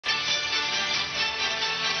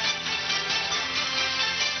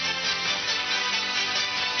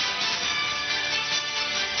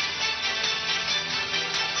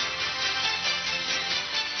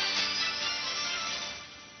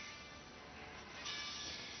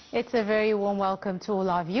It's a very warm welcome to all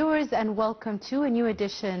our viewers and welcome to a new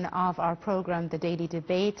edition of our program, The Daily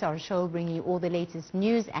Debate, our show bringing you all the latest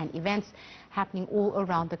news and events happening all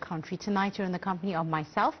around the country. Tonight you're in the company of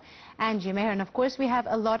myself and Jumeir, and of course we have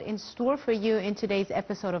a lot in store for you in today's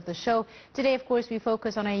episode of the show. Today of course we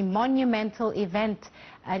focus on a monumental event,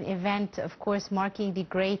 an event of course marking the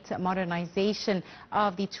great modernization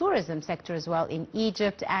of the tourism sector as well in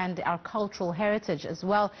Egypt and our cultural heritage as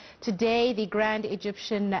well. Today the Grand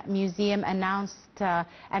Egyptian Museum announced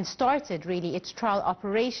and started really its trial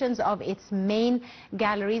operations of its main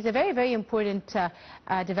galleries, a very important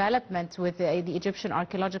development with the Egyptian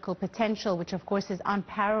archaeological potential, which of course is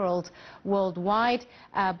unparalleled worldwide,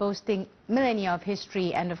 boasting millennia of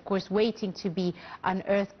history and of course waiting to be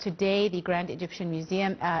unearthed. Today the Grand Egyptian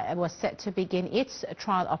Museum was set to begin its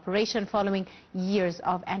trial operation following years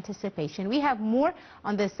of anticipation. We have more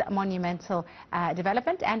on this monumental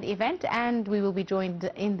development and event, and we will be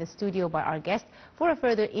joined in the studio by our guest for a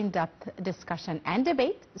further in-depth discussion and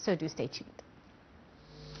debate, so do stay tuned.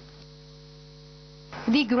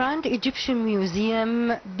 The Grand Egyptian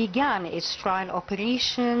Museum began its trial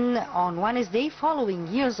operation on Wednesday following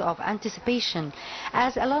years of anticipation.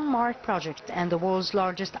 As a landmark project and the world's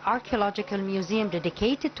largest archaeological museum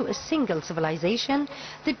dedicated to a single civilization,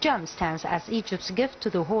 the gem stands as Egypt's gift to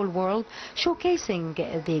the whole world, showcasing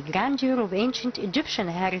the grandeur of ancient Egyptian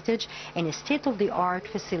heritage in a state-of-the-art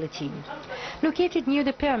facility. Located near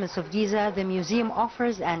the pyramids of Giza, the museum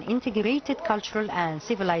offers an integrated cultural and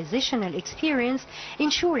civilizational experience,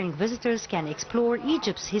 ensuring visitors can explore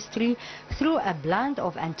Egypt's history through a blend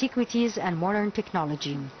of antiquities and modern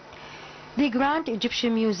technology. The Grand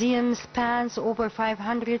Egyptian Museum spans over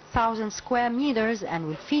 500,000 square meters and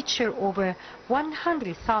will feature over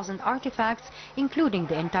 100,000 artifacts, including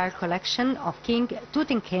the entire collection of King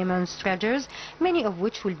Tutankhamun's treasures, many of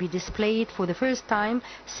which will be displayed for the first time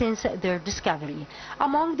since their discovery.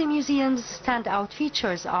 Among the museum's standout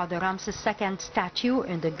features are the Ramses II statue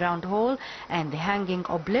in the Grand Hall and the hanging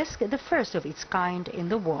obelisk, the first of its kind in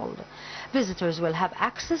the world. Visitors will have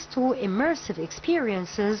access to immersive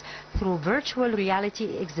experiences through virtual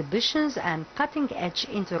reality exhibitions and cutting-edge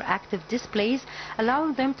interactive displays,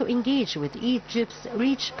 allowing them to engage with Egypt's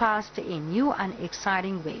rich past in new and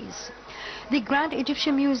exciting ways. The Grand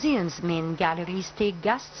Egyptian Museum's main galleries take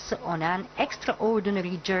guests on an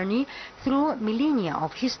extraordinary journey through millennia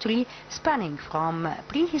of history spanning from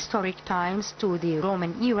prehistoric times to the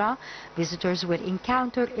Roman era. Visitors will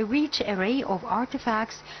encounter a rich array of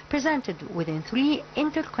artifacts presented within three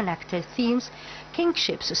interconnected themes: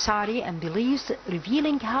 kingship, society and beliefs,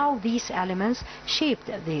 revealing how these elements shaped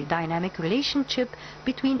the dynamic relationship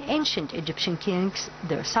between ancient Egyptian kings,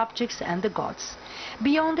 their subjects and the gods.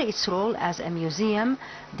 Beyond its role as a museum,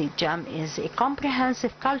 the gem is a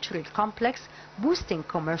comprehensive cultural complex boasting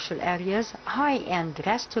commercial areas, high-end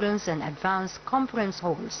restaurants and advanced conference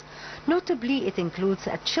halls. Notably, it includes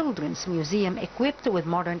a children's museum equipped with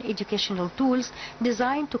modern educational tools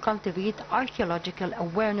designed to cultivate archaeological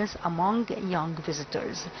awareness among young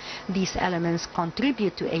visitors. These elements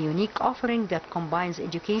contribute to a unique offering that combines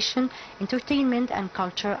education, entertainment and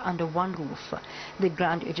culture under one roof. The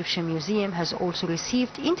Grand Egyptian Museum has also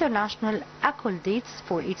received international accolades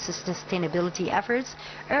for its sustainability efforts,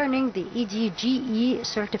 earning the EDGE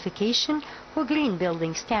certification for green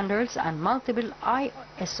building standards and multiple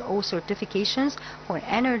ISO certifications for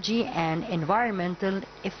energy and environmental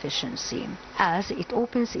efficiency. As it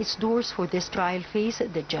opens its doors for this trial phase,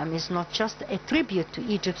 the gem is not just a tribute to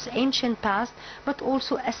Egypt's ancient past, but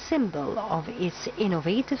also a symbol of its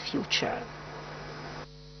innovative future.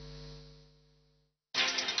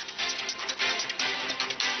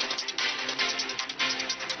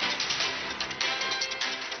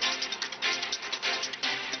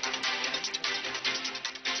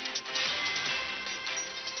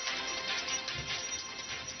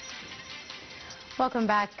 Welcome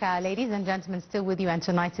back, ladies and gentlemen, still with you on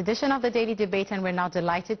tonight's edition of the Daily Debate, and we're now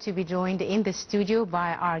delighted to be joined in the studio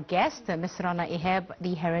by our guest, Ms. Rana Ihab,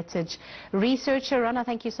 the heritage researcher. Rana,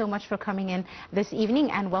 thank you so much for coming in this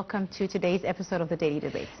evening and welcome to today's episode of the Daily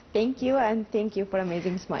Debate. Thank you, and thank you for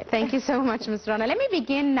amazing smile. Thank you so much, Ms. Rana. Let me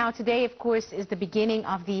begin now. Today, of course, is the beginning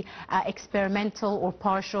of the experimental or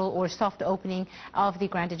partial or soft opening of the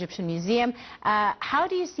Grand Egyptian Museum. How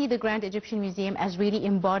do you see the Grand Egyptian Museum as really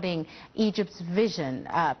embodying Egypt's vision,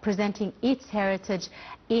 presenting its heritage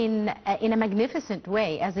in a magnificent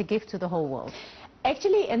way as a gift to the whole world?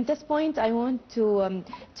 Actually, at this point, I want to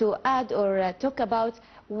add or talk about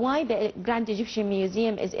why the Grand Egyptian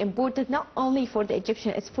Museum is important, not only for the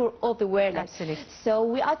Egyptian, it's for all the world. Absolutely. So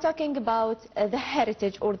we are talking about the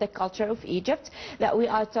heritage or the culture of Egypt, that we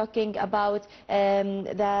are talking about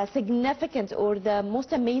the significant or the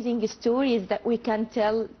most amazing stories that we can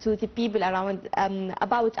tell to the people around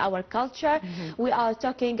about our culture. We are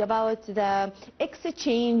talking about the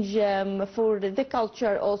exchange for the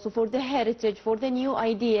culture, also for the heritage, for the new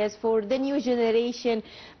ideas, for the new generation,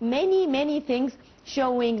 many things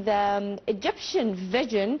showing the Egyptian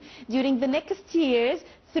vision during the next years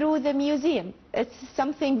through the museum. It's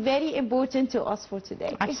something very important to us for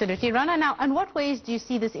today. Absolutely. Rana, now, in what ways do you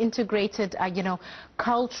see this integrated,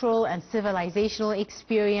 cultural and civilizational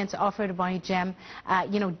experience offered by GEM,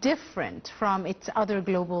 different from its other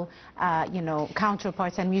global,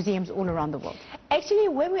 counterparts and museums all around the world? Actually,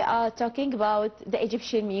 when we are talking about the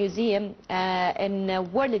Egyptian Museum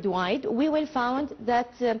worldwide, we will find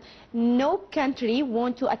that no country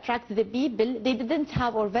want to attract the people. They didn't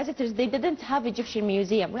have, or visitors, they didn't have Egyptian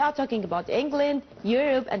Museum. We are talking about England,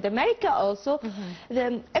 Europe and America also.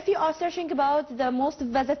 If you are searching about the most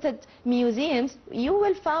visited museums, you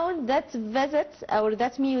will find that visits or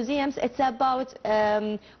that museums, it's about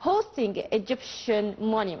hosting Egyptian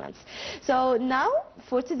monuments. So now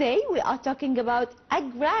for today we are talking about a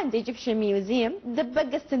Grand Egyptian Museum, the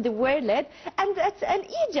biggest in the world, and it's in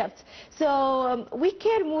Egypt. So we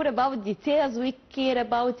care more about details, we care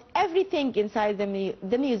about everything inside the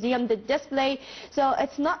museum, the display. So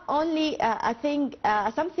it's not only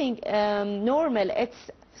something normal, it's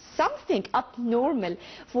something abnormal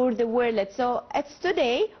for the world. So it's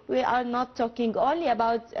today we are not talking only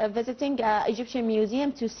about visiting Egyptian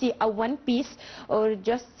Museum to see a one piece or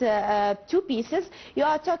just two pieces. You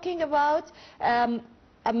are talking about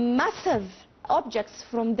a massive objects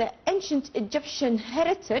from the ancient Egyptian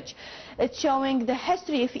heritage. It's showing the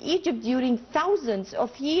history of Egypt during thousands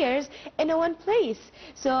of years in one place.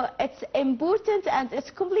 So it's important and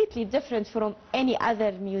it's completely different from any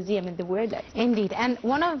other museum in the world. Indeed, and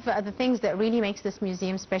one of the things that really makes this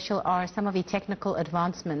museum special are some of the technical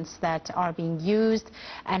advancements that are being used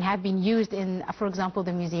and have been used in, for example,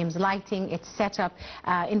 the museum's lighting, its setup,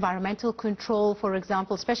 environmental control, for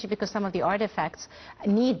example, especially because some of the artifacts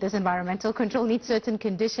need this environmental control, need certain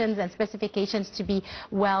conditions and specifications to be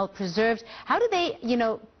well preserved. How do they,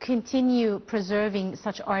 continue preserving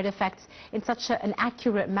such artifacts in such an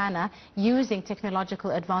accurate manner using technological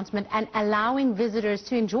advancement and allowing visitors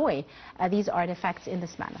to enjoy these artifacts in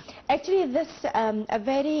this manner? Actually, this is a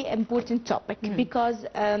very important topic because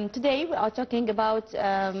today we are talking about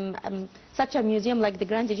such a museum like the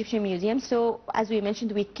Grand Egyptian Museum. So as we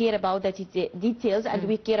mentioned, we care about the details and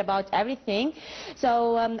we care about everything.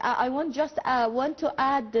 So I want to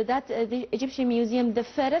add that the Egyptian Museum, the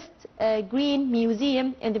first green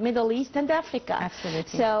museum in the Middle East and Africa.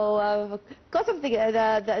 Absolutely. So because of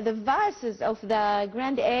the vastness of the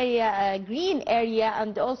grand area, green area,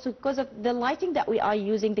 and also because of the lighting that we are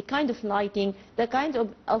using, the kind of lighting, the kind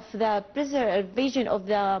of the preservation of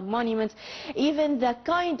the monuments, even the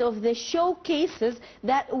kind of the showcases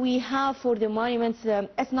that we have for the monuments,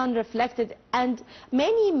 it's non-reflected, and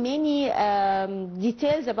many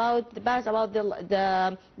details about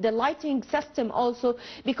the lighting system also,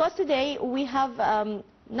 because today we have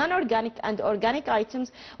non-organic and organic items.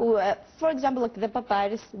 For example, like the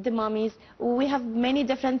papyrus, the mummies, we have many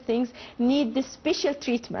different things need the special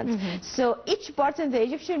treatment. So each part in the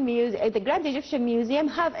Egyptian Museum, the Grand Egyptian Museum,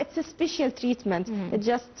 have its special treatment. It's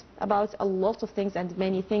just about a lot of things and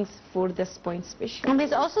many things for this point special. And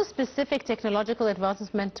there's also specific technological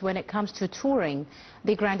advancement when it comes to touring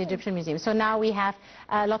the Grand Egyptian Museum. So now we have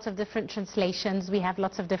lots of different translations, we have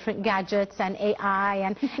lots of different gadgets and AI,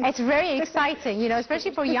 and it's very exciting,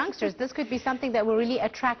 especially for youngsters. This could be something that will really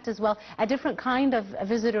attract as well a different kind of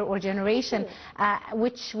visitor or generation,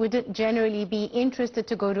 which wouldn't generally be interested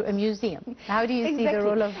to go to a museum. How do you see the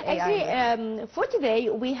role of AI? Actually, for today,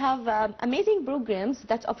 we have amazing programs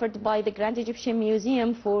that's offered by the Grand Egyptian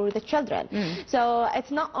Museum for the children. So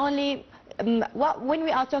it's not only when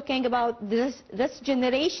we are talking about this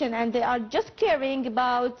generation and they are just caring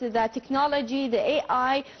about the technology, the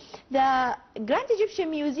AI, the Grand Egyptian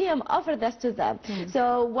Museum offered this to them.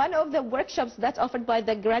 So one of the workshops that's offered by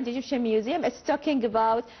the Grand Egyptian Museum is talking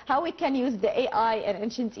about how we can use the AI in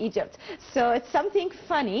ancient Egypt. So it's something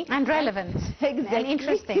funny and relevant and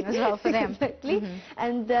interesting as well for them. Exactly.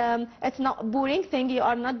 And it's not a boring thing. You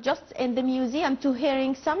are not just in the museum to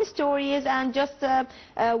hearing some stories and just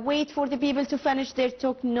wait for the people to finish their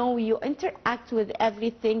talk. No, you interact with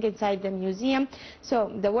everything inside the museum.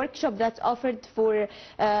 So the workshop that's offered for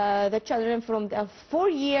the children museum from the 4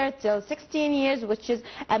 years till 16 years, which is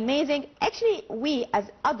amazing. Actually, we as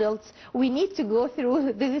adults, we need to go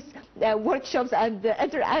through these workshops and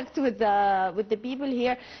interact with the people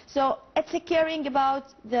here. So it's caring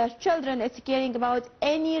about the children, it's caring about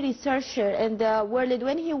any researcher in the world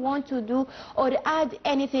when he wants to do or add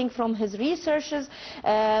anything from his researches.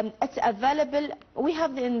 It's available. We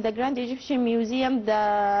have in the Grand Egyptian Museum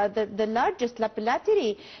the largest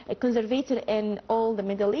lapidary conservator in all the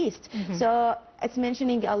Middle East. So it's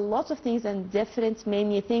mentioning a lot of things and different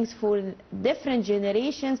many things for different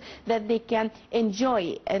generations that they can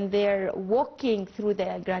enjoy, and they're walking through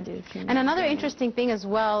the Grand Egyptian Museum. And another interesting thing as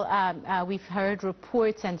well, we've heard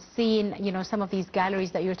reports and seen, you know, some of these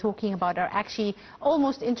galleries that you're talking about are actually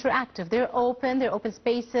almost interactive. They're open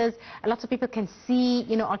spaces. Lots of people can see,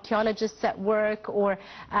 you know, archaeologists at work or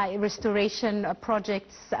restoration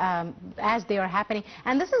projects as they are happening.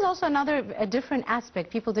 And this is also a different aspect.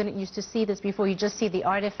 People didn't used to see this before. You just see the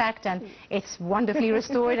artifact and it's wonderfully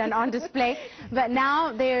restored and on display. But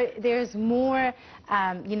now there's more,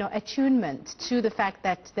 you know, attunement to the fact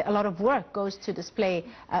that a lot of work goes to display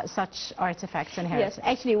such artifacts and heritage. Yes,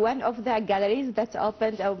 actually, one of the galleries that's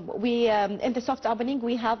opened, in the soft opening,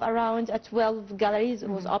 we have around 12 galleries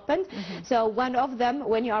was opened. So one of them,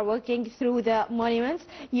 when you are walking through the monuments,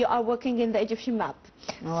 you are walking in the Egyptian map.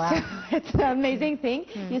 Wow. So it's an amazing thing.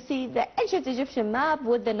 You see the ancient Egyptian map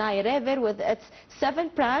with the Nile River, with its 7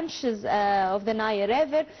 branches of the Nile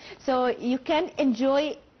River. So you can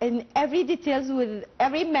enjoy in every details with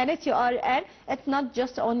every minute you are in. It's not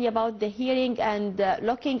just only about the hearing and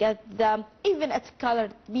looking at the even at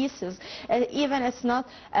colored pieces. Even it's not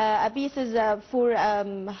pieces for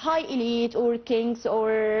high elite or kings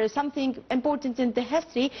or something important in the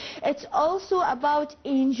history. It's also about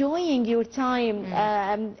enjoying your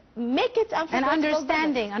time. Make it and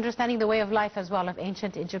understanding the way of life as well of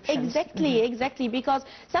ancient Egyptians. Exactly, exactly, because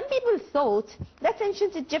some people thought that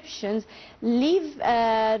ancient Egyptians leave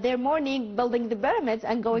their morning building the pyramids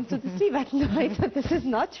and going to sleep at night, but this is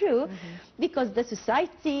not true, because the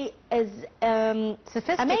society is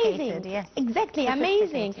sophisticated. amazing. Yes. Exactly,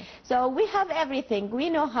 amazing. So we have everything. We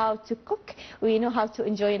know how to cook, we know how to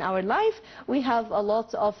enjoy in our life, we have a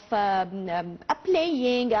lot of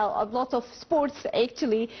playing, a lot of sports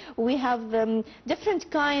actually. We have different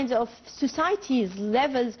kinds of societies,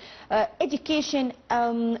 levels, education,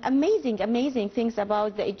 amazing things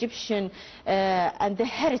about the Egyptian and the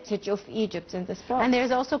heritage of Egypt in this part. And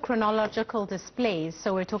there's also chronological displays,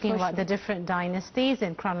 so we're talking about the different dynasties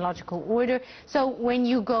in chronological order. So when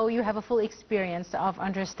you go, you have a full experience of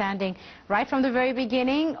understanding right from the very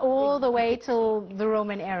beginning all the way till the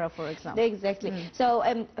Roman era, for example. Exactly. So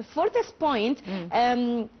for this point,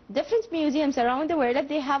 different museums around the world,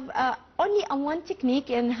 they have only one technique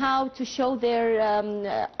in how to show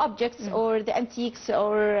their objects or the antiques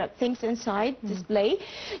or things inside display.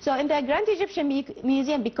 So in the Grand Egyptian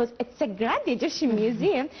Museum, because it's a Grand Egyptian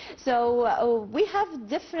Museum, so we have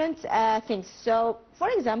different things. So for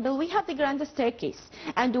example, we have the grand staircase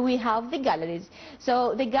and we have the galleries.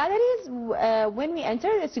 So the galleries, when we enter,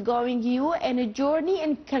 it's going you in a journey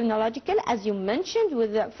in chronological, as you mentioned,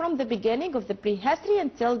 with from the beginning of the prehistory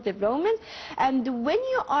until the Romans. And when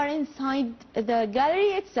you are inside the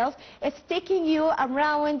gallery itself, it's taking you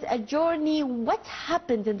around a journey, what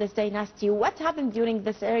happened in this dynasty, what happened during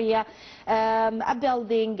this area, a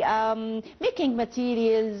building, making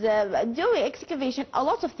materials, doing excavation, a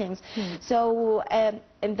lot of things. So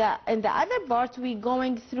in the other part, we're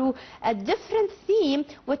going through a different theme,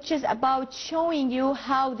 which is about showing you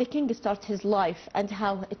how the king started his life and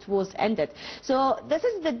how it was ended. So this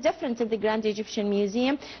is the difference in the Grand Egyptian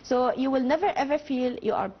Museum. So you will never ever feel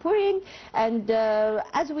you are boring. And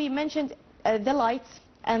as we mentioned, the lights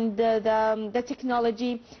and the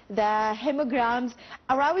technology, the hemograms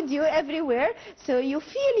around you everywhere, so you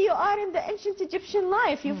feel you are in the ancient Egyptian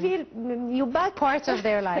life. You feel you back part of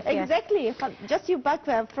their life. Exactly. Yes. Just you back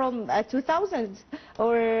from 2000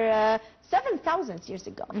 or 7,000 years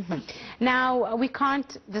ago. Now, we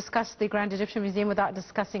can't discuss the Grand Egyptian Museum without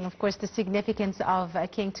discussing, of course, the significance of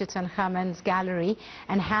King Tutankhamun's gallery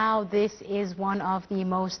and how this is one of the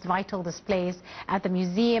most vital displays at the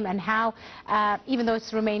museum, and how, even though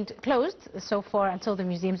it's remained closed so far until the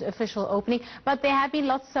museum's official opening, but there have been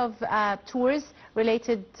lots of tours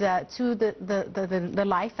related to the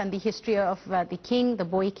life and the history of the king, the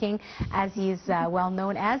boy king, as he's well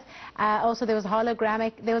known as. Also, there was a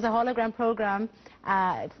hologram program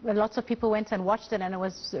Lots of people went and watched it, and it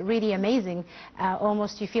was really amazing.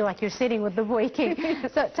 Almost you feel like you're sitting with the boy king.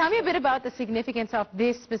 So tell me a bit about the significance of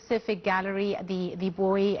this specific gallery, the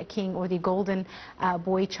boy king, or the golden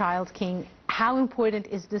boy child king. How important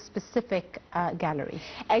is this specific gallery?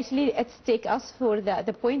 Actually, let's take us for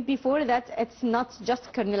the point before that. It's not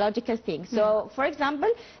just chronological thing. So, for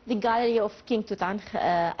example, the gallery of King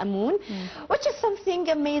Tutankhamun, which is something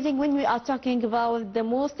amazing when we are talking about the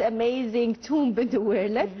most amazing tomb in the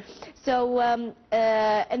world. So,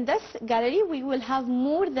 in this gallery, we will have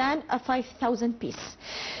more than 5,000 pieces.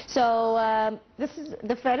 So, this is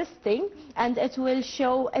the first thing, and it will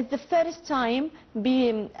show at the first time,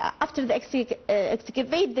 after the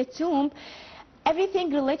excavate the tomb, everything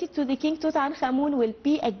related to the King Tutankhamun will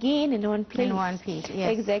be again in one place. In one piece,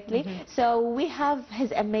 yes. Exactly. So we have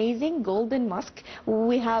his amazing golden mask,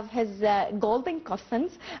 we have his golden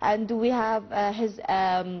coffins, and we have his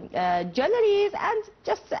jewelries and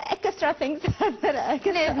just extra things.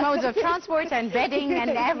 There's modes of transport and bedding and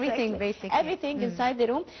everything, basically. Everything inside the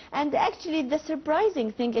room. And actually the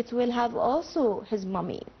surprising thing, it will have also his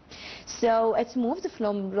mummy. So it's moved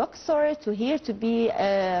from Luxor to here to be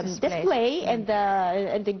displayed in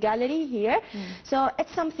the gallery here. So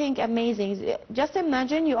it's something amazing. Just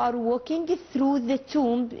imagine you are walking through the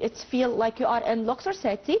tomb. It feels like you are in Luxor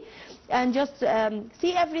city, and just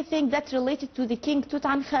see everything that's related to the King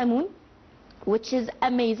Tutankhamun, which is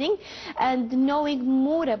amazing, and knowing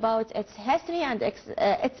more about its history and its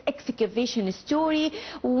excavation story,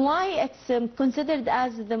 why it's considered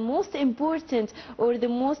as the most important or the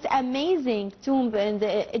most amazing tomb in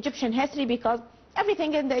the Egyptian history, because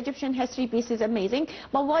everything in the Egyptian history piece is amazing,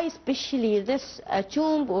 but why especially this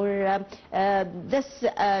tomb or this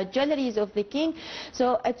jewelries of the king?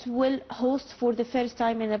 So it will host for the first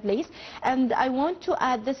time in a place. And I want to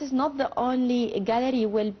add, this is not the only gallery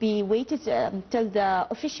will be waited till the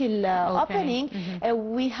official opening.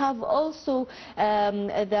 We have also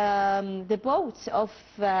the boats of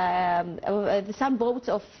the sun boats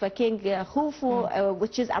of King Khufu,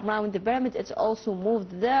 which is around the pyramid. It's also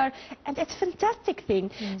moved there, and it's fantastic thing.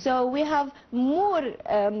 So we have more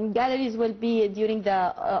galleries will be during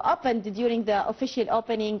the opened during the official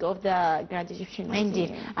opening of the Grand Egyptian Museum.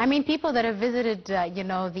 Indeed. I mean, people that have visited, you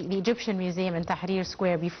know, the Egyptian Museum in Tahrir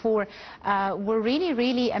Square before were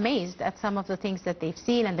really amazed at some of the things that they've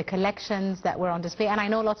seen and the collections that were on display. And I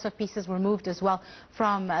know lots of pieces were moved as well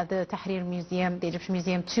from the Tahrir Museum, the Egyptian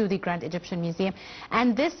Museum, to the Grand Egyptian Museum.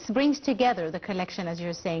 And this brings together the collection, as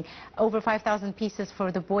you're saying, over 5,000 pieces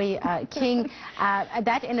for the boy king.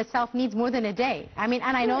 That in itself needs more than a day. I mean,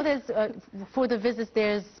 and I know there's, for the visits,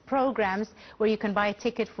 there's programs where you can buy a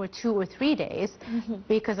ticket for 2 or 3 days,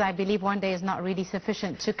 because I believe 1 day is not really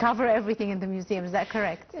sufficient to cover everything in the museum. Is that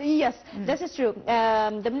correct? Yes, this is true.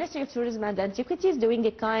 The Ministry of Tourism and Antiquities is doing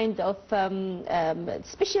a kind of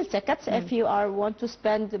special tickets if you want to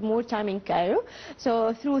spend more time in Cairo.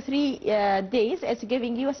 So through 3 days, it's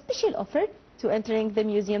giving you a special offer to entering the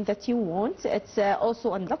museum that you want. It's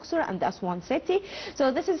also in Luxor and Aswan city.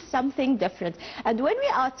 So this is something different. And when we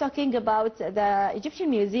are talking about the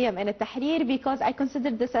Egyptian Museum in Tahrir, because I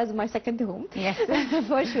consider this as my second home, yes,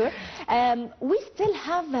 for sure, we still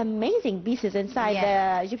have amazing pieces inside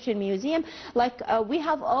the Egyptian Museum. Like we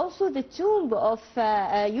have also the tomb of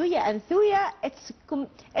Yuya and Thuya.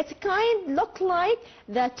 It's kind look like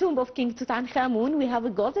the tomb of King Tutankhamun. We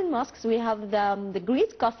have golden masks, we have the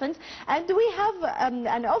great coffins, and we have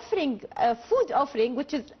an offering, a food offering,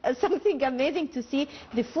 which is something amazing to see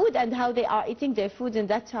the food and how they are eating their food in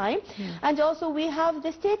that time. And also we have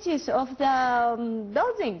the statues of the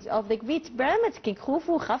buildings of the great pyramids, King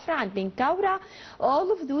Khufu, Khafra and Bin Kaura.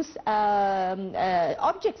 All of those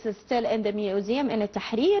objects are still in the museum in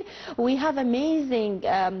Tahrir. We have amazing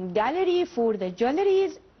gallery for the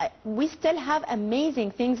jewelries. We still have amazing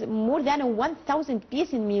things, more than 1,000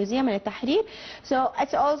 pieces in museum in Tahrir. So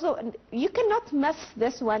it's also, you cannot miss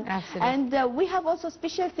this one. Absolutely. And we have also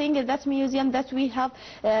special thing in that museum that we have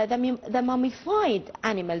the mummified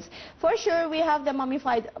animals. For sure, we have the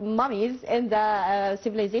mummified mummies in the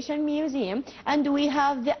Civilization Museum, and we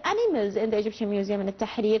have the animals in the Egyptian Museum in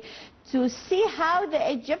Tahrir, to see how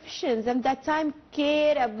the Egyptians at that time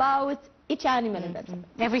care about each animal in that time.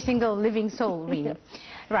 Every single living soul, really.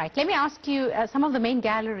 Right. Let me ask you some of the main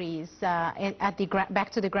galleries at the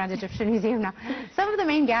back to the Grand Egyptian Museum now. Some of the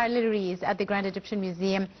main galleries at the Grand Egyptian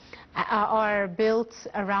Museum are built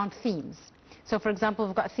around themes. So, for example,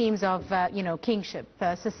 we've got themes of, kingship,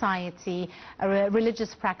 society,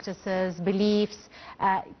 religious practices, beliefs,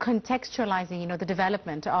 contextualizing, the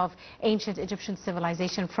development of ancient Egyptian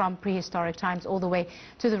civilization from prehistoric times all the way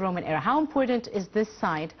to the Roman era. How important is this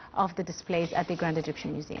side of the displays at the Grand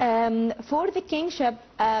Egyptian Museum? For the kingship,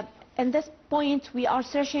 at this point we are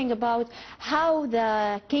searching about how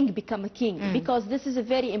the king become a king, because this is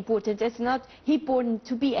very important. It's not he born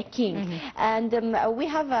to be a king. And we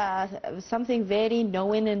have something very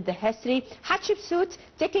known in the history. Hatshepsut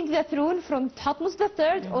taking the throne from Thutmose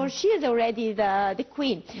III, or she is already the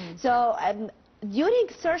queen. So during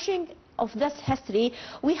searching of this history,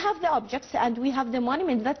 we have the objects and we have the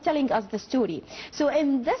monument that telling us the story. So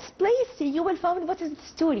in this place you will find what is the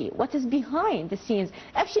story, what is behind the scenes.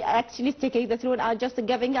 Actually taking the throne, I'm just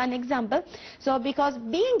giving an example. So because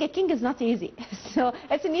being a king is not easy. So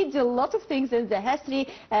it needs a lot of things in the history.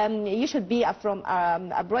 You should be from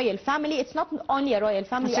a royal family. It's not only a royal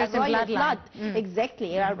family, a royal blood.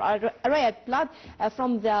 Exactly, a royal blood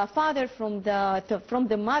from the father, from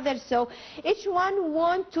the mother. So each one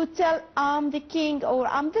want to tell I'm the king, or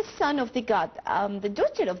I'm the son of the god, I'm the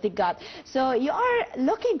daughter of the god. So you are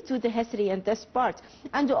looking to the history in this part,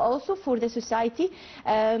 and also for the society,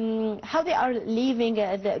 how they are living,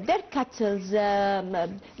 their cattle,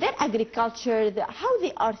 their agriculture, how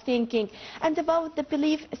they are thinking, and about the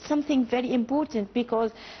belief. It's something very important,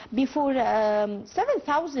 because before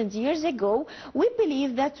 7,000 years ago we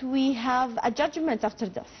believe that we have a judgment after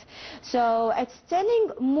death. So it's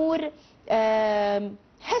telling more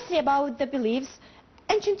history about the beliefs.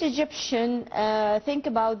 Ancient Egyptian think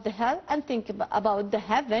about the hell and think about the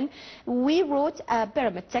heaven. We wrote a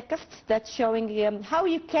pyramid text that's showing how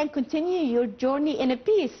you can continue your journey in a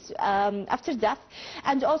peace after death.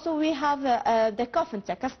 And also we have the coffin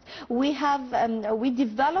text. We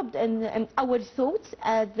developed in our thoughts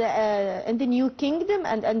in the New Kingdom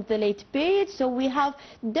and the late period. So we have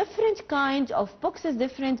different kind of boxes,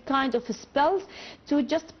 different kind of spells to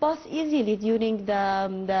just pass easily during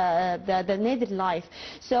the nether life.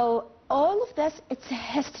 So all of this, it's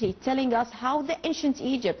history telling us how the ancient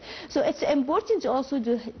Egypt. So it's important also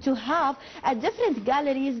to have different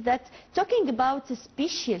galleries that talking about a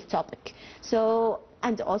special topic. So,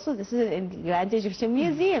 and also this is in the Grand Egyptian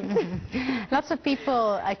Museum. Lots of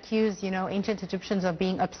people accuse, ancient Egyptians of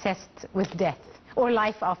being obsessed with death or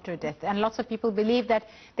life after death, and lots of people believe that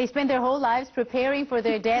they spend their whole lives preparing for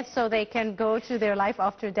their death so they can go to their life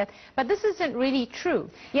after death. But this isn't really true.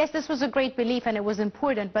 Yes, this was a great belief and it was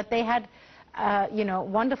important, but they had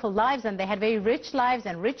wonderful lives, and they had very rich lives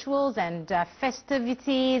and rituals and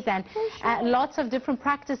festivities and lots of different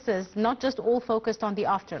practices, not just all focused on the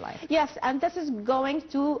afterlife. Yes, and this is going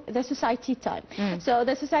to the society time. So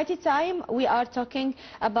the society time, we are talking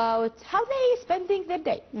about how they spending their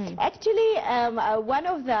day. Actually, one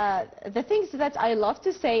of the things that I love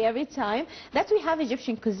to say every time, that we have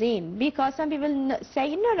Egyptian cuisine, because some people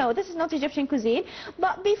say, no, this is not Egyptian cuisine,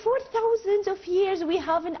 but before thousands of years we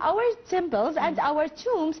have in our temple and our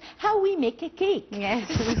tombs how we make a cake. Yes.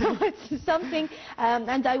 So it's something,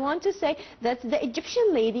 and I want to say that the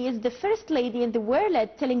Egyptian lady is the first lady in the world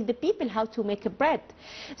telling the people how to make a bread.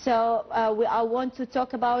 So I want to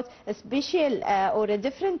talk about a special or a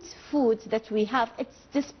different foods that we have. It's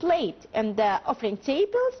displayed in the offering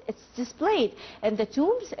tables, it's displayed in the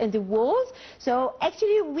tombs, in the walls. So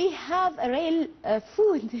actually we have a real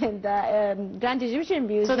food in the Grand Egyptian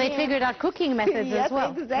Museum. So they figured out cooking methods yes, as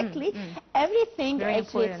well. Exactly. Everything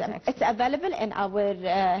actually it's available in our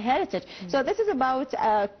heritage. So this is about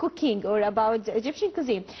cooking or about Egyptian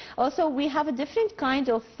cuisine. Also we have a different kind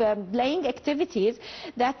of playing activities,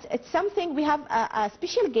 that it's something, we have a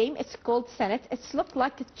special game, it's called Senet. It's looked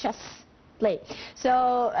like a chess play.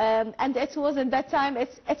 So and it was in that time,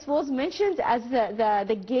 it was mentioned as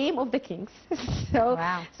the game of the kings. So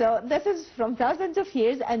wow. So this is from thousands of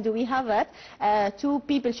years, and we have it. Two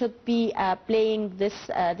people should be playing this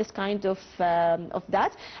kind of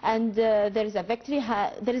that, and there is a victory.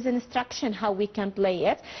 There is an instruction how we can play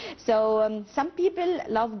it. So some people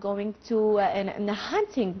love going to in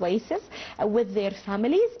hunting places with their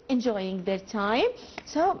families, enjoying their time.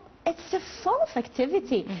 So it's a full of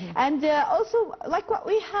activity. And also like what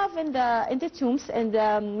we have in the tombs in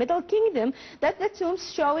the Middle Kingdom, that the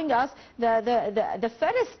tombs showing us the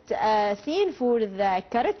first scene for the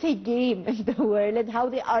karate game in the world, how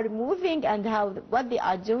they are moving and what they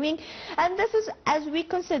are doing. And this is as we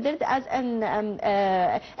considered as an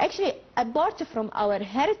actually a part from our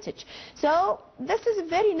heritage. So this is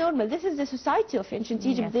very normal. This is the society of ancient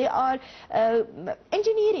Egypt. They are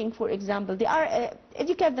engineering, for example. They are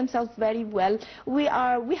educate themselves very well. We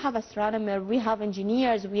have astronomers, we have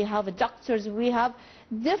engineers, we have doctors, we have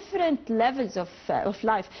different levels of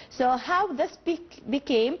life. So how this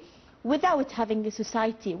became without having a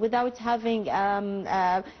society, without having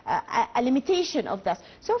a limitation of that.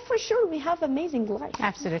 So for sure we have amazing life.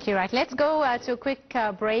 Absolutely right. Let's go to a quick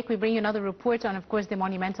break. We bring you another report on, of course, the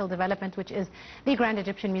monumental development, which is the Grand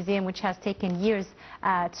Egyptian Museum, which has taken years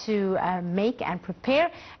to make and prepare,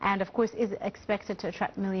 and of course is expected to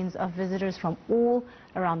attract millions of visitors from all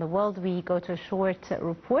around the world. We go to a short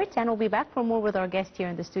report and we'll be back for more with our guest here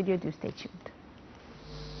in the studio. Do stay tuned.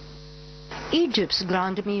 Egypt's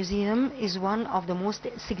Grand Museum is one of the most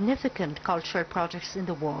significant cultural projects in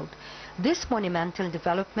the world. This monumental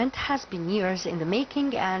development has been years in the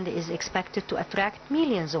making and is expected to attract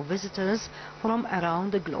millions of visitors from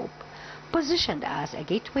around the globe. Positioned as a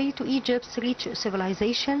gateway to Egypt's rich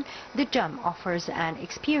civilization, the gem offers an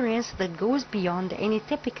experience that goes beyond any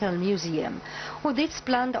typical museum. With its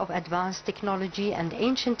blend of advanced technology and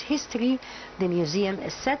ancient history, the museum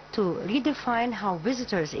is set to redefine how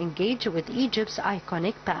visitors engage with Egypt's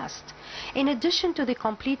iconic past. In addition to the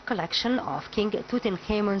complete collection of King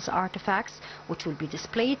Tutankhamun's artifacts, which will be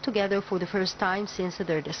displayed together for the first time since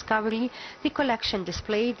their discovery, the collection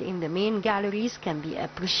displayed in the main galleries can be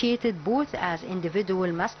appreciated both as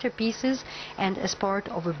individual masterpieces and as part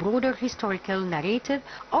of a broader historical narrative,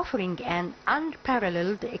 offering an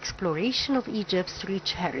unparalleled exploration of Egypt's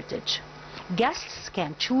rich heritage. Guests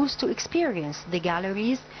can choose to experience the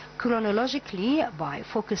galleries chronologically by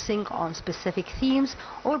focusing on specific themes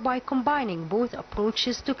or by combining both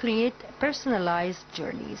approaches to create personalized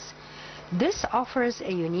journeys. This offers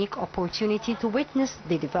a unique opportunity to witness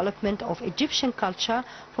the development of Egyptian culture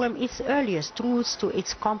from its earliest roots to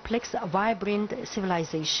its complex, vibrant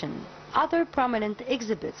civilization. Other prominent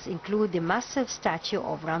exhibits include the massive statue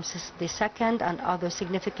of Ramses II and other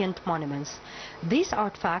significant monuments. These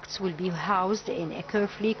artifacts will be housed in a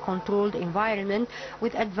carefully controlled environment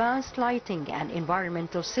with advanced lighting and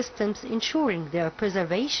environmental systems ensuring their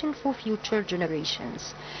preservation for future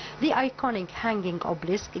generations. The iconic hanging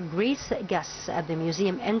obelisk greets guests at the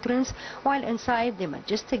museum entrance, while inside the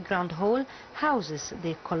majestic Grand Hall houses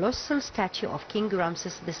the colossal statue of King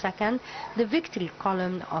Ramses II, the victory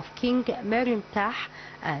column of King Merimtah,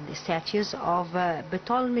 and the statues of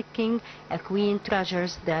Ptolemaic King and Queen,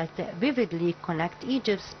 treasures that vividly connect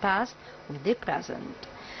Egypt's past with the present.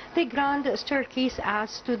 The grand staircase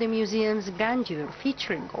adds to the museum's grandeur,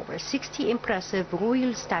 featuring over 60 impressive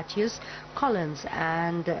royal statues, columns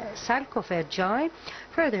and sarcophagi,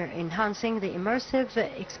 further enhancing the immersive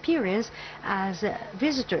experience as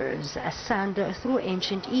visitors ascend through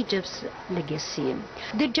ancient Egypt's legacy.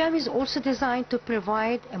 The gem is also designed to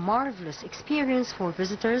provide a marvelous experience for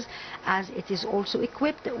visitors, as it is also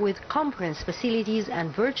equipped with conference facilities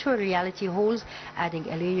and virtual reality halls, adding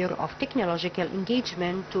a layer of technological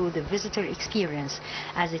engagement to the visitor experience.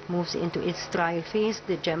 As it moves into its trial phase,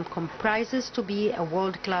 the gem comprises to be a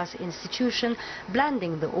world-class institution,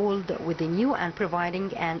 blending the old with the new and providing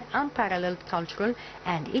an unparalleled cultural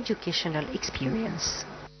and educational experience.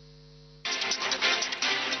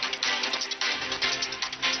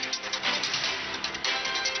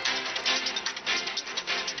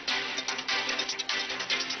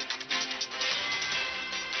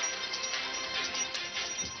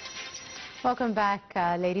 Welcome back,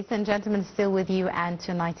 ladies and gentlemen, still with you and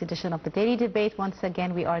tonight's edition of the Daily Debate. Once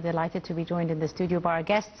again, we are delighted to be joined in the studio by our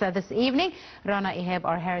guests this evening, Rana Ihab,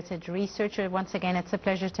 our heritage researcher. Once again, it's a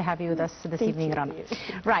pleasure to have you with us this evening, Rana.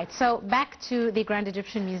 Right, so back to the Grand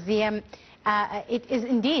Egyptian Museum. It is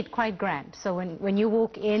indeed quite grand. So when you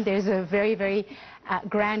walk in, there's a very, very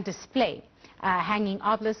grand display. Hanging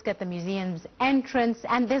obelisk at the museum's entrance,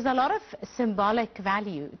 and there's a lot of symbolic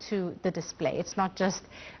value to the display. It's not just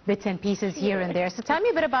bits and pieces here and there. So tell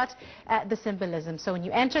me a bit about the symbolism. So when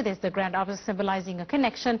you enter, there's the grand obelisk symbolizing a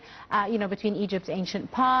connection, between Egypt's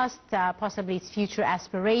ancient past, possibly its future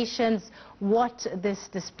aspirations, what this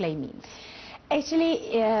display means.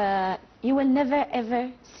 Actually, you will never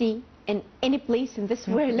ever see in any place in this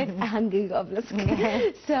world a hanging obelisk.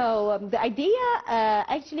 So the idea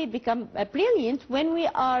actually become brilliant when we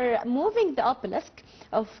are moving the obelisk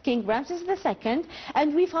of King Ramses II,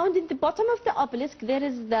 and we found in the bottom of the obelisk there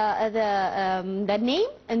is the name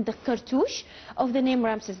and the cartouche of the name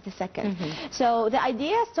Ramses II. So the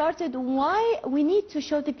idea started why we need to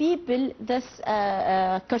show the people this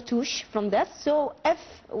cartouche from this. So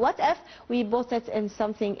what if we bought it in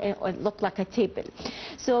something it looked like a table?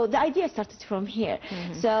 So the idea idea started from here.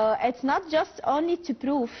 So it's not just only to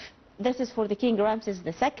prove this is for the King Ramses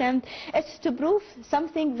II, it's to prove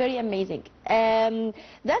something very amazing.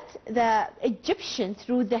 That the Egyptians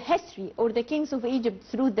through the history, or the kings of Egypt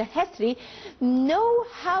through the history, know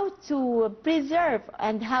how to preserve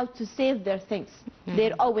and how to save their things,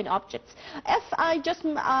 their own objects. If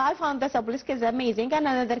I found this obelisk is amazing, and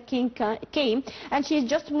another king came, and she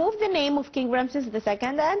just moved the name of King Ramses II,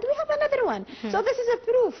 and we have another one. So this is a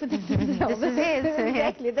proof. This is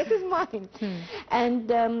exactly, this is mine.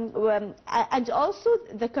 And also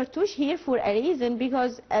the cartouche here for a reason,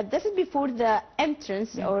 because this is before the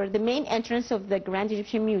entrance or the main entrance of the Grand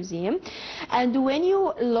Egyptian Museum, and when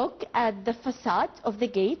you look at the facade of the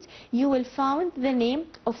gate, you will find the name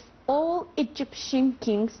of all Egyptian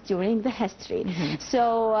kings during the history.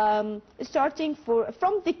 So starting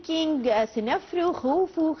from the king Senefru,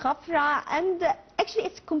 Khufu, Khafra, and actually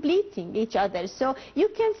it's completing each other. So you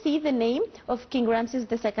can see the name of King Ramses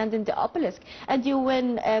II in the obelisk, and you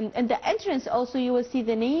will in the entrance also you will see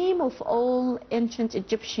the name of all ancient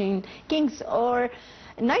Egyptian kings, or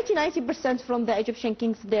 90% from the Egyptian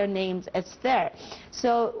kings, their names is there.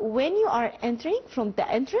 So when you are entering from the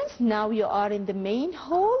entrance, now you are in the main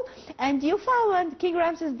hall, and you found King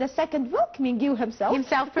Ramses II welcoming you himself.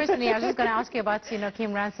 Himself personally. I was just going to ask you about,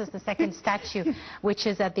 King Ramses II statue, which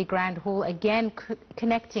is at the Grand Hall, again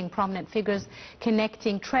connecting prominent figures,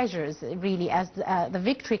 connecting treasures, really, as the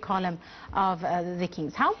victory column of the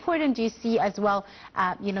kings. How important do you see as well,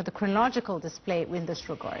 the chronological display in this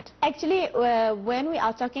regard? Actually, when we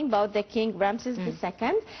are talking about the King Ramses II,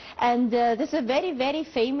 and this is a very, very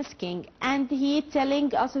famous king, and he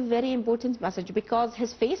telling us a very important message, because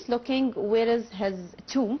his face looking where is his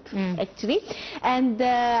tomb, actually, and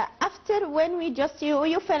after when we just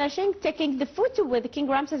you finishing taking the photo with King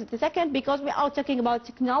Ramses II, because we are talking about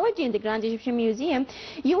technology in the Grand Egyptian Museum,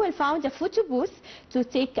 you will find a photo booth to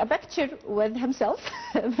take a picture with himself,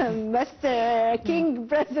 Mr. King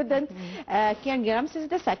President King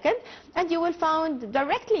Ramses II, and you will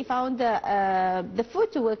directly found the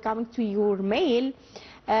photo will come to your mail.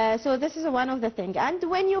 So this is one of the things. And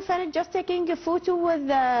when you finish just taking a photo with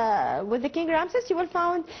the King Ramses, you will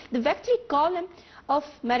find the victory column of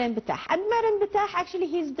Meren Betah. And Meren Betah, actually,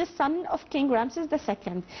 he's the son of King Ramses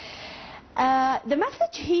II. The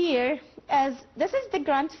message here is, this is the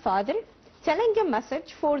grandfather telling a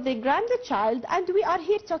message for the grandchild, and we are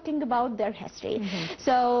here talking about their history.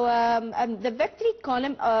 So the victory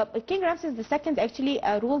column, King Ramses II actually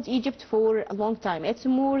ruled Egypt for a long time. It's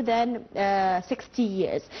more than 60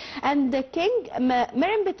 years. And the King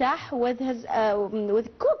Meren Betah, with his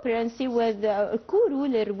co-presidency, with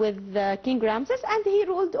co-ruler with King Ramses, and he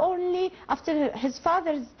ruled only after his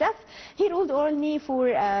father's death. He ruled only for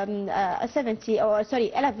 11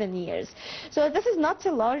 years. So this is not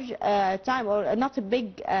a large time, or not a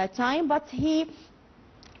big time, but he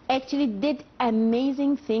actually did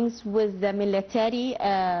amazing things with the military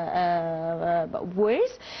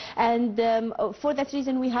wars, and for that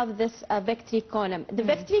reason we have this victory column. The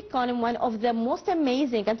victory column, one of the most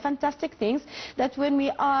amazing and fantastic things, that when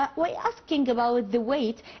we're asking about the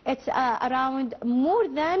weight, it's around more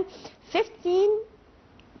than 15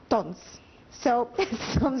 tons. So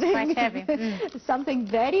something quite heavy. Something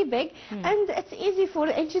very big, and it's easy for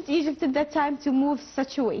ancient Egypt at that time to move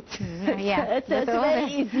such a weight. Yeah, it's very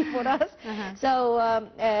easy for us. So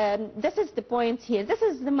this is the point here. This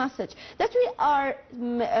is the message that we are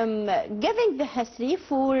giving the history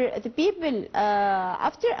for the people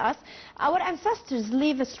after us. Our ancestors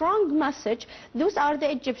leave a strong message. Those are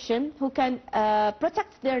the Egyptians who can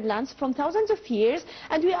protect their lands from thousands of years,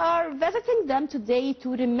 and we are visiting them today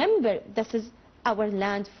to remember this is our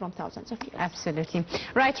land from thousands of years. Absolutely.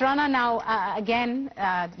 Right, Rana, now again,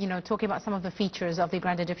 talking about some of the features of the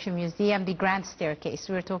Grand Egyptian Museum, the Grand Staircase.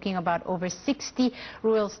 We're talking about over 60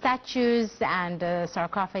 royal statues and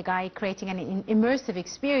sarcophagi, creating an immersive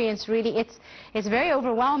experience. Really, it's very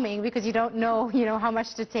overwhelming, because you don't know, how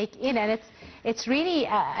much to take in, and it's really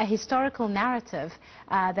a historical narrative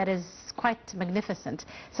that is quite magnificent.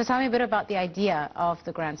 So tell me a bit about the idea of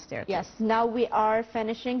the Grand Staircase. Yes, now we are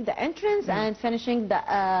finishing the entrance and finishing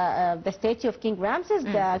the statue of King Ramses,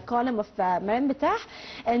 the column of Meren Betah.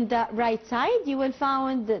 And the right side, you will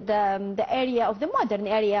find the area of the modern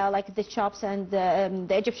area, like the shops and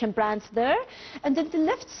the Egyptian brands there. And then the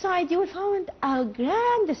left side, you will find a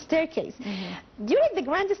grand staircase. during the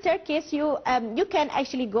grand staircase, you can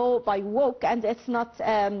actually go by walk, and it's not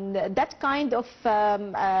that kind of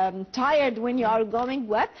tired when you are going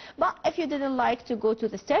wet. But if you didn't like to go to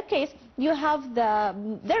the staircase, you have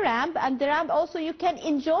the ramp, and the ramp also you can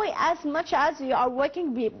enjoy as much as you are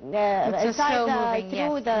walking inside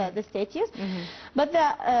through the statues. But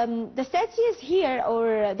the statues here,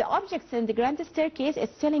 or the objects in the grand staircase, is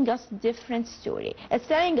telling us different story. It's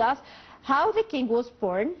telling us how the king was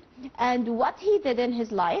born and what he did in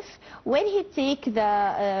his life when he take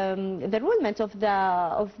the rulement of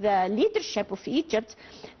the leadership of Egypt,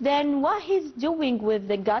 then what he's doing with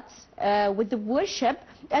the gods, with the worship,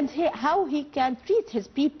 and how he can treat his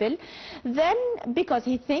people. Then, because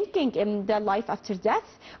he's thinking in the life after death,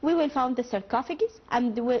 we will find the sarcophagus,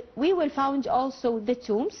 and we will find also the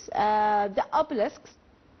tombs, the obelisks,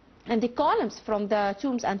 and the columns from the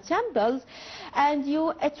tombs and temples, and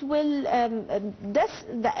it will that's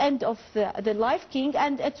the end of the life king,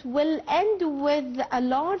 and it will end with a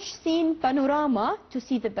large scene panorama to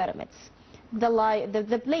see the pyramids,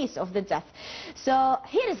 the place of the death. So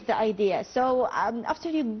here is the idea. So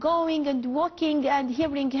after you going and walking and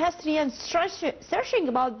hearing history and searching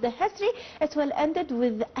about the history, it will end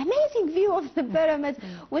with amazing view of the pyramid,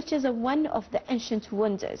 which is one of the ancient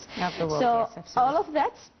wonders of the world. So yes, all of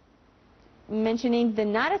that mentioning the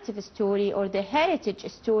narrative story or the heritage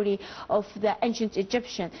story of the ancient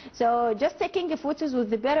Egyptian. So just taking photos with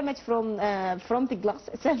the pyramid from the glass,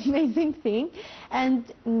 it's an amazing thing, and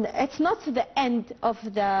it's not the end of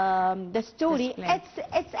the story.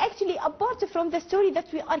 It's actually a part from the story that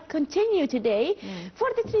we are continue today. For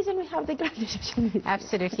that reason, we have the Grand Egyptian Museum.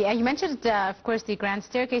 Absolutely. You mentioned, of course, the grand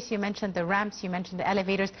staircase. You mentioned the ramps. You mentioned the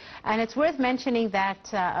elevators, and it's worth mentioning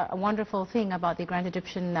that a wonderful thing about the Grand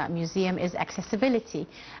Egyptian Museum is accessibility.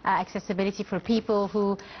 Accessibility for people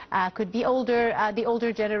who could be older, the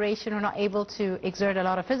older generation, who are not able to exert a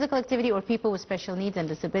lot of physical activity, or people with special needs and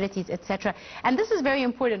disabilities, etc. And this is very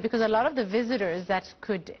important because a lot of the visitors that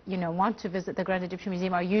could, want to visit the Grand Egyptian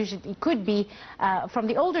Museum are usually could be from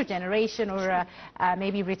the older generation, or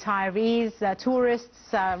maybe retirees,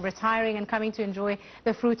 tourists retiring and coming to enjoy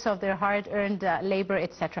the fruits of their hard-earned labor,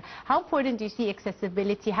 etc. How important do you see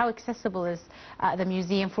accessibility? How accessible is the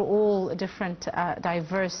museum for all different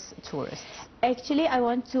diverse tourists? Actually, I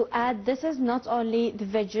want to add, this is not only the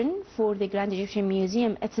vision for the Grand Egyptian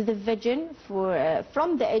Museum, it's the vision for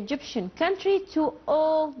from the Egyptian country to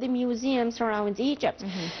all the museums around Egypt.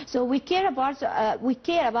 So we care about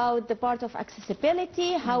the part of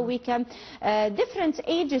accessibility, how we can different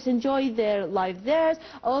ages enjoy their life there.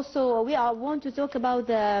 Also, we want to talk about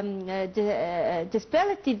the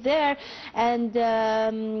disability there, and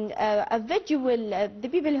a visual, the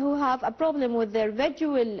people who have a problem with their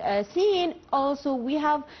visual seeing. Also, we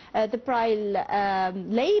have the braille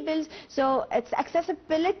labels, so it's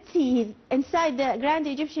accessibility inside the Grand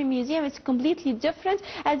Egyptian Museum. It's completely different,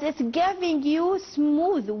 and it's giving you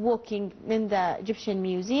smooth walking in the Egyptian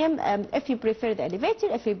Museum. If you prefer the elevator,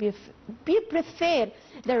 if you prefer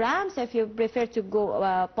the ramps, if you prefer to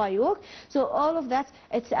go by walk, so all of that,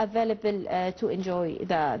 it's available to enjoy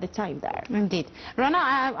the time there. Indeed. Rana,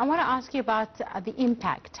 I want to ask you about the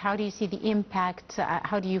impact. How do you see the impact?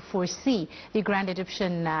 How do you foresee the Grand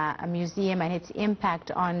Egyptian Museum and its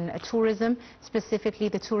impact on tourism, specifically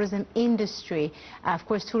the tourism industry? Of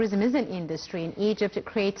course, tourism is an industry in Egypt. It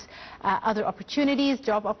creates other opportunities,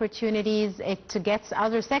 job opportunities. It gets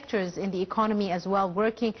other sectors in the economy as well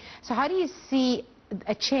working. So how do you see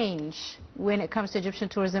a change when it comes to Egyptian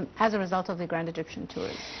tourism as a result of the Grand Egyptian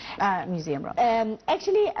Museum?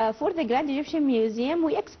 Actually, for the Grand Egyptian Museum,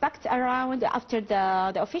 we expect around, after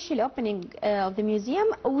the official opening of the museum,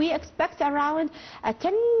 we expect around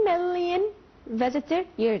 10 million visitors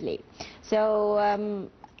yearly. So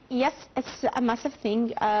yes, it's a massive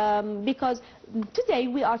thing, because today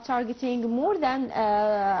we are targeting more than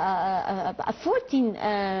 14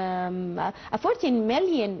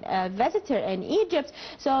 million visitors in Egypt.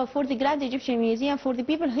 So for the Grand Egyptian Museum, for the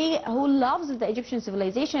people who loves the Egyptian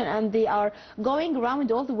civilization, and they are going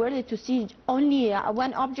around all the world to see only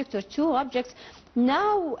one object or two objects,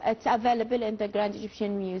 now it's available in the Grand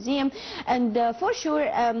Egyptian Museum. And for sure,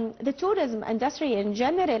 the tourism industry in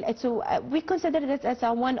general, we consider it as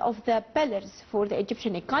one of the pillars for the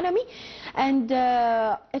Egyptian economy, and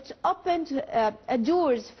it's opened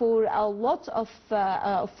doors for a lot of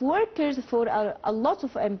workers, for a lot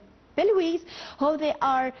of employees, how they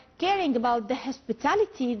are caring about the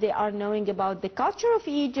hospitality, they are knowing about the culture of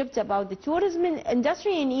Egypt, about the tourism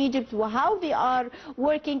industry in Egypt, how they are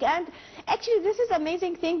working. And actually this is an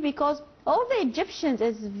amazing thing, because all the Egyptians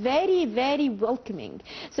is very, very welcoming.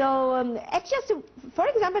 So it's just, for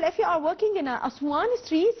example, if you are walking in Aswan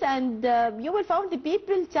streets and you will find the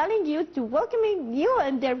people telling you to welcoming you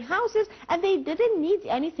in their houses, and they didn't need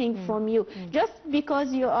anything from you, just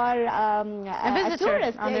because you are a visitor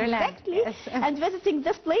tourist on their land. exactly, Yes. and visiting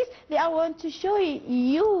this place. They are want to show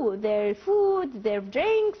you their food, their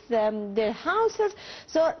drinks, their houses.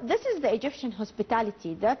 So this is the Egyptian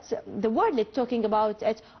hospitality. That's the world is talking about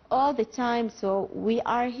it all the time. So we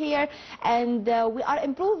are here, and we are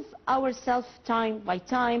improve ourselves time by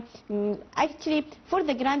time. Actually, for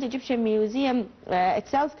the Grand Egyptian Museum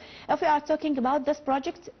itself, if we are talking about this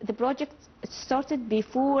project, the project started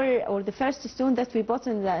before, or the first stone that we bought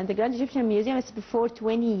in the Grand Egyptian Museum is before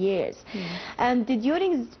 20 years. And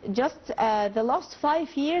during just the last 5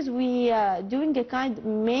 years, we doing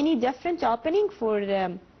many different opening for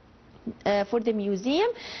the museum,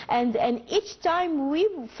 and each time we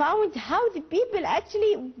found how the people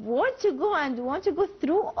actually want to go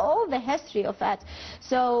through all the history of it.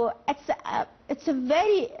 So it's a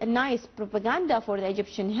very nice propaganda for the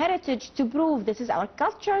Egyptian heritage to prove this is our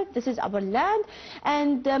culture, this is our land,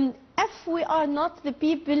 and if we are not the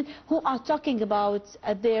people who are talking about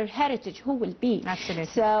their heritage, who will be? Absolutely.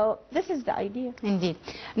 So this is the idea. Indeed.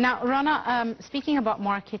 Now, Rana, speaking about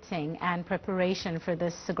marketing and preparation for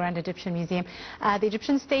this Grand Egyptian Museum, the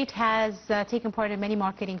Egyptian state has taken part in many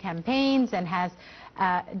marketing campaigns and has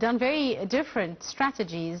done very different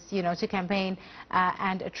strategies, to campaign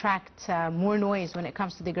and attract more noise when it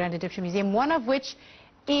comes to the Grand Egyptian Museum, one of which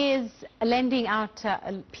is lending out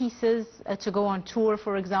pieces to go on tour,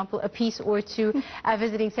 for example, a piece or two,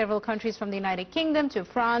 visiting several countries from the United Kingdom to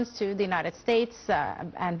France to the United States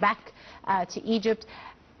and back to Egypt.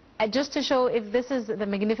 Just to show if this is the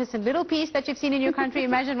magnificent little piece that you've seen in your country,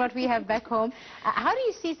 imagine what we have back home. How do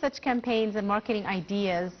you see such campaigns and marketing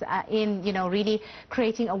ideas in, really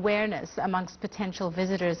creating awareness amongst potential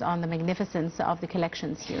visitors on the magnificence of the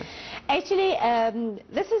collections here? Actually,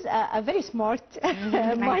 this is a very smart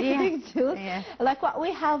marketing tool. Yes. Like what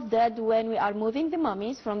we have did when we are moving the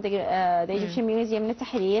mummies from the Egyptian Museum in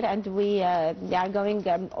Tahrir, and they are going,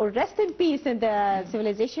 or rest in peace, in the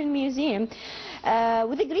Civilization Museum.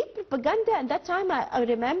 With the great propaganda at that time, I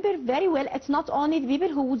remember very well, it's not only the people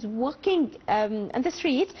who was walking in the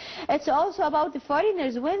streets, it's also about the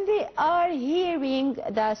foreigners when they are hearing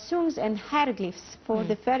the songs and hieroglyphs for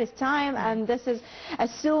the first time, and this is a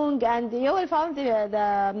song, and you will find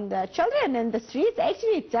the children in the streets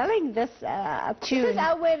actually telling this, this is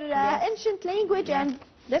our ancient language, and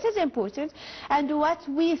this is important. And what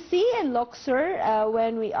we see in Luxor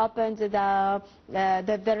when we opened the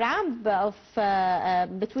ramp of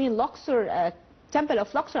between Luxor, Temple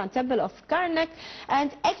of Luxor and Temple of Karnak,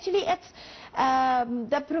 and actually it's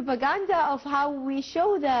the propaganda of how we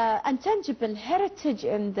show the intangible heritage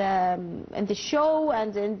in the show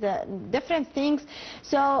and in the different things.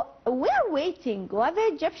 So we're waiting what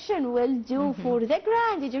the Egyptian will do for the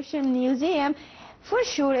Grand Egyptian Museum. For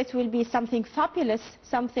sure it will be something fabulous,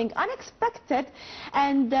 something unexpected,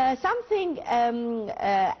 and something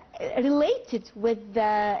related with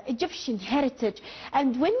the Egyptian heritage.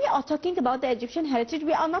 And when we are talking about the Egyptian heritage,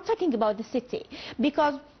 we are not talking about the city,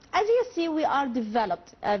 because as you see, we are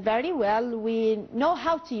developed very well. We know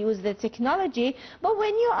how to use the technology. But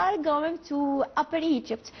when you are going to Upper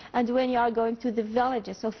Egypt and when you are going to the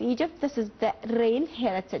villages of Egypt, this is the real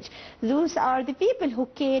heritage. Those are the people who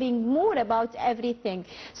caring more about everything.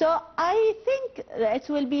 So I think it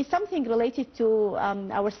will be something related to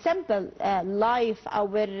our simple life,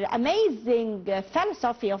 our amazing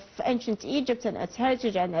philosophy of ancient Egypt and its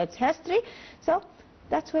heritage and its history. So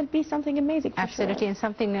that will be something amazing. Absolutely, and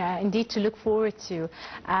something indeed to look forward to.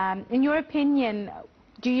 In your opinion,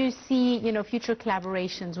 do you see, future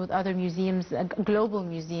collaborations with other museums, global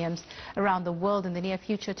museums around the world in the near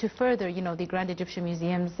future to further, the Grand Egyptian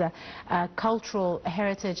Museum's cultural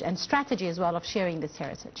heritage and strategy as well of sharing this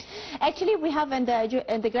heritage? Actually, we have in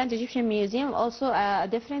the Grand Egyptian Museum also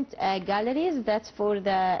different galleries that's for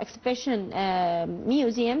the exhibition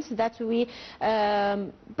museums that we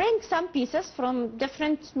bring some pieces from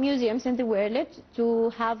different museums in the world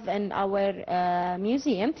to have in our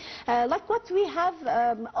museum. Like what we have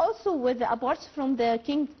also with the parts from the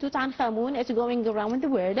King Tutankhamun, it's going around the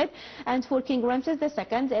world, and for King Ramses II,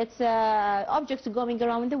 it's objects going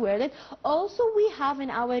around the world. Also, we have in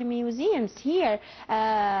our museums here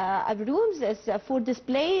rooms for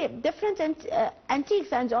display different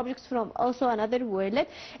antiques and objects from also another world.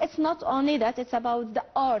 It's not only that, it's about the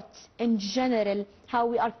art in general, how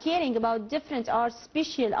we are caring about different art,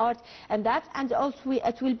 special art, and that, and also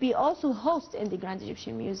it will be also host in the Grand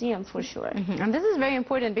Egyptian Museum for sure. And this is very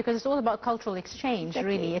important because it's all about cultural exchange,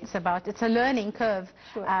 really. It's a learning curve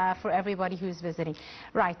for everybody who's visiting.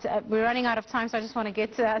 Right, we're running out of time, so I just want to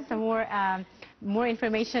get some more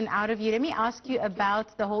information out of you. Let me ask you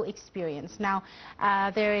about the whole experience. Now,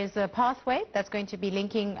 there is a pathway that's going to be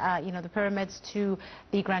linking, the pyramids to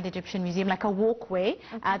the Grand Egyptian Museum, like a walkway.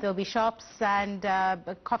 There'll be shops and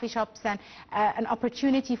coffee shops and an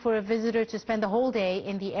opportunity for a visitor to spend the whole day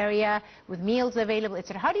in the area with meals available,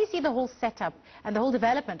 etc. How do you see the whole setup and the whole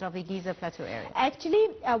development of the Giza Plateau area? Actually,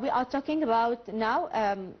 we are talking about now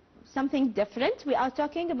something different. We are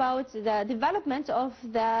talking about the development of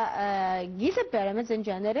the Giza pyramids in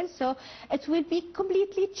general, so it will be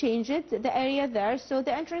completely changed, the area there. So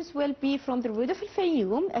the entrance will be from the Road of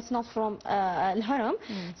Al-Fayoum, it's not from Al-Haram.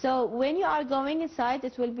 So when you are going inside,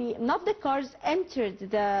 it will be not the cars entered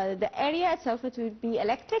the area itself, it will be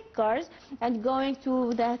electric cars, and going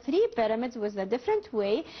to the 3 pyramids was a different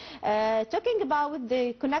way. Talking about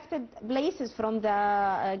the connected places from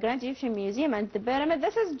the Grand Egyptian Museum and the pyramid,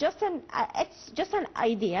 this is just it's just an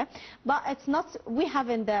idea, but it's not we have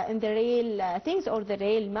in the real things or the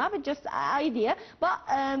real map. It's just an idea, but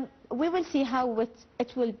we will see how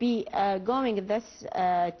it will be going this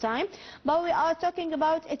time. But we are talking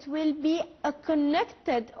about it will be a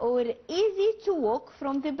connected or easy to walk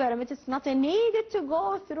from the pyramid. It's not needed to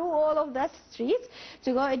go through all of the streets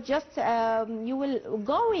to go. It just you will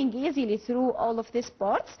going easily through all of these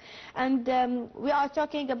parts. And we are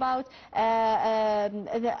talking about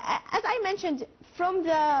as I mentioned, from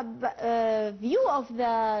the view of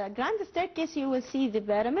the grand staircase, you will see the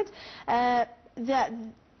pyramid.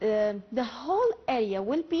 The whole area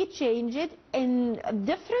will be changed in a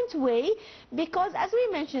different way because, as we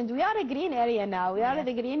mentioned, we are a green area now. We are at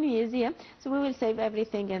the Green Museum, so we will save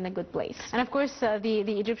everything in a good place. And of course,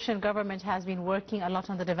 the Egyptian government has been working a lot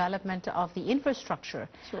on the development of the infrastructure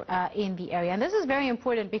in the area. And this is very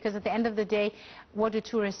important because at the end of the day, what do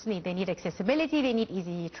tourists need? They need accessibility, they need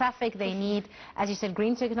easy traffic, they need, as you said,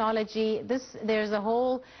 green technology. There's a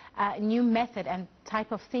whole new method and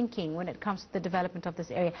type of thinking when it comes to the development of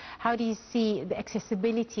this area. How do you see the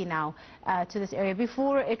accessibility now to this area?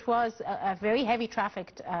 Before it was a very heavy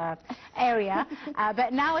trafficked area,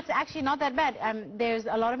 but now it's actually not that bad. There's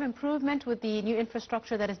a lot of improvement with the new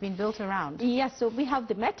infrastructure that has been built around. Yes, so we have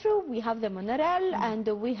the metro, we have the monorail, and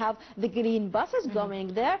we have the green buses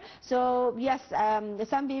going there. So yes,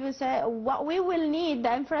 some people say what we will need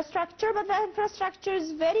the infrastructure, but the infrastructure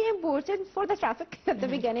is very important for the traffic at the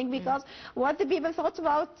beginning, because what the people thought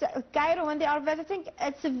about Cairo when they are visiting,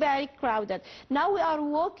 it's very crowded. Now we are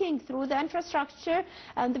walking through the infrastructure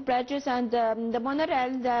and the bridges and the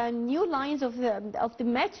monorail, the new lines of the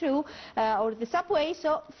metro or the subway.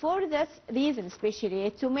 So for this reason,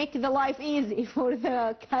 especially to make the life easy for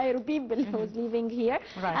the Cairo people who's living here.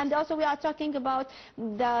 And also we are talking about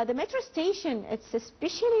the metro station. It's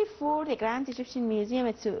especially for the Grand Egyptian Museum.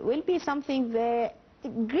 It will be something very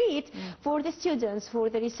great for the students, for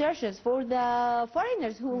the researchers, for the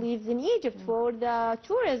foreigners who live in Egypt, for the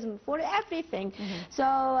tourism, for everything. So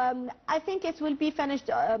I think it will be finished,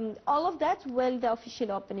 all of that, with the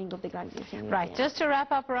official opening of the Grand Egyptian Museum. Right, just to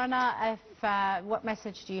wrap up, Rana, what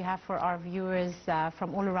message do you have for our viewers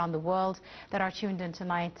from all around the world that are tuned in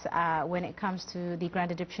tonight when it comes to the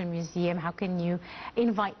Grand Egyptian Museum? How can you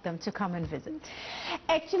invite them to come and visit?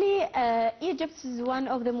 Actually, Egypt is one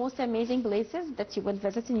of the most amazing places that you will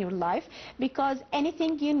visit in your life, because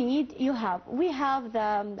anything you need, you have. We have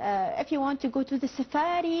the, if you want to go to the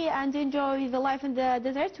safari and enjoy the life in the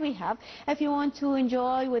desert, we have. If you want to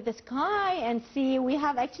enjoy with the sky and sea, we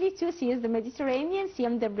have actually 2 seas, the Mediterranean Sea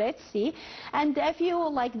and the Red Sea. And if you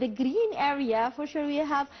like the green area, for sure we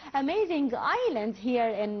have amazing islands here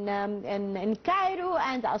in Cairo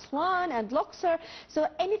and Aswan and Luxor. So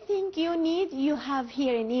anything you need, you have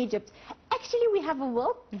here in Egypt. Actually, we have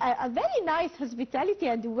a very nice hospitality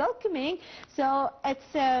and welcoming. So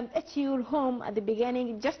it's your home at the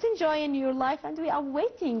beginning. Just enjoying your life, and we are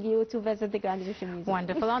waiting you to visit the Grand Egyptian Museum.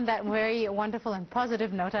 Wonderful. On that very wonderful and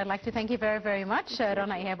positive note, I'd like to thank you very, very much,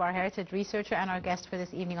 Rana Ihab, our heritage researcher and our guest for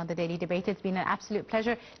this evening on the Daily Debate. It's been an absolute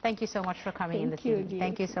pleasure. Thank you so much for coming in this evening.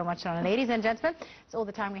 Thank you so much, Rana. Ladies and gentlemen, it's all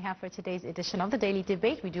the time we have for today's edition of the Daily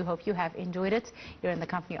Debate. We do hope you have enjoyed it. You're in the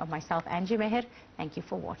company of myself, Angie Meher. Thank you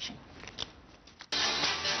for watching.